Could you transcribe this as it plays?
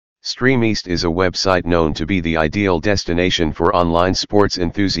Streameast is a website known to be the ideal destination for online sports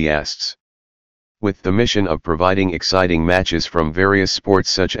enthusiasts. With the mission of providing exciting matches from various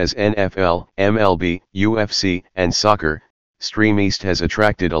sports such as NFL, MLB, UFC, and soccer, Streameast has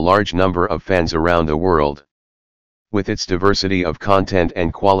attracted a large number of fans around the world. With its diversity of content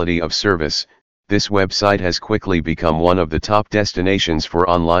and quality of service, this website has quickly become one of the top destinations for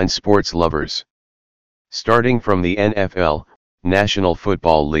online sports lovers. Starting from the NFL, National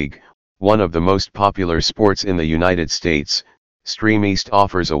Football League, one of the most popular sports in the United States, Streameast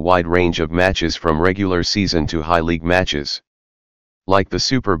offers a wide range of matches from regular season to high league matches. Like the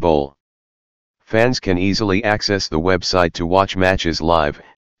Super Bowl, fans can easily access the website to watch matches live,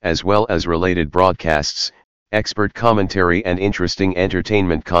 as well as related broadcasts, expert commentary and interesting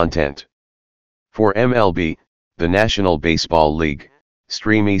entertainment content. For MLB, the National Baseball League,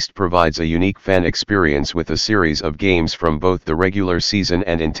 Streameast provides a unique fan experience with a series of games from both the regular season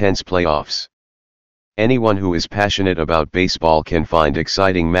and intense playoffs. Anyone who is passionate about baseball can find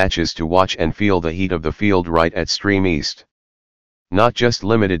exciting matches to watch and feel the heat of the field right at Streameast. Not just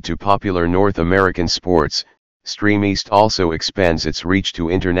limited to popular North American sports, Streameast also expands its reach to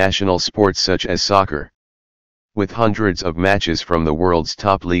international sports such as soccer. With hundreds of matches from the world's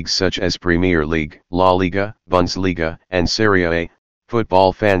top leagues such as Premier League, La Liga, Bundesliga, and Serie A,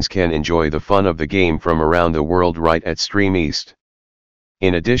 football fans can enjoy the fun of the game from around the world right at Streameast.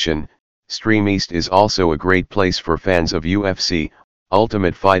 In addition, Streameast is also a great place for fans of UFC,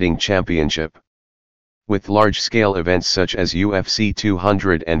 Ultimate Fighting Championship. With large-scale events such as UFC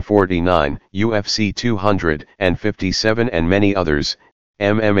 249, UFC 257 and many others,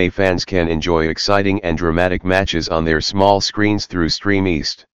 MMA fans can enjoy exciting and dramatic matches on their small screens through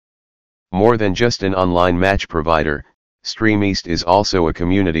Streameast. More than just an online match provider, Streameast is also a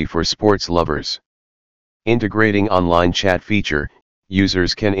community for sports lovers. Integrating online chat feature,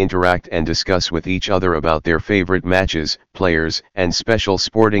 users can interact and discuss with each other about their favorite matches, players, and special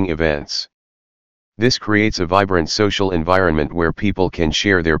sporting events. This creates a vibrant social environment where people can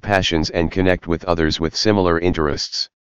share their passions and connect with others with similar interests.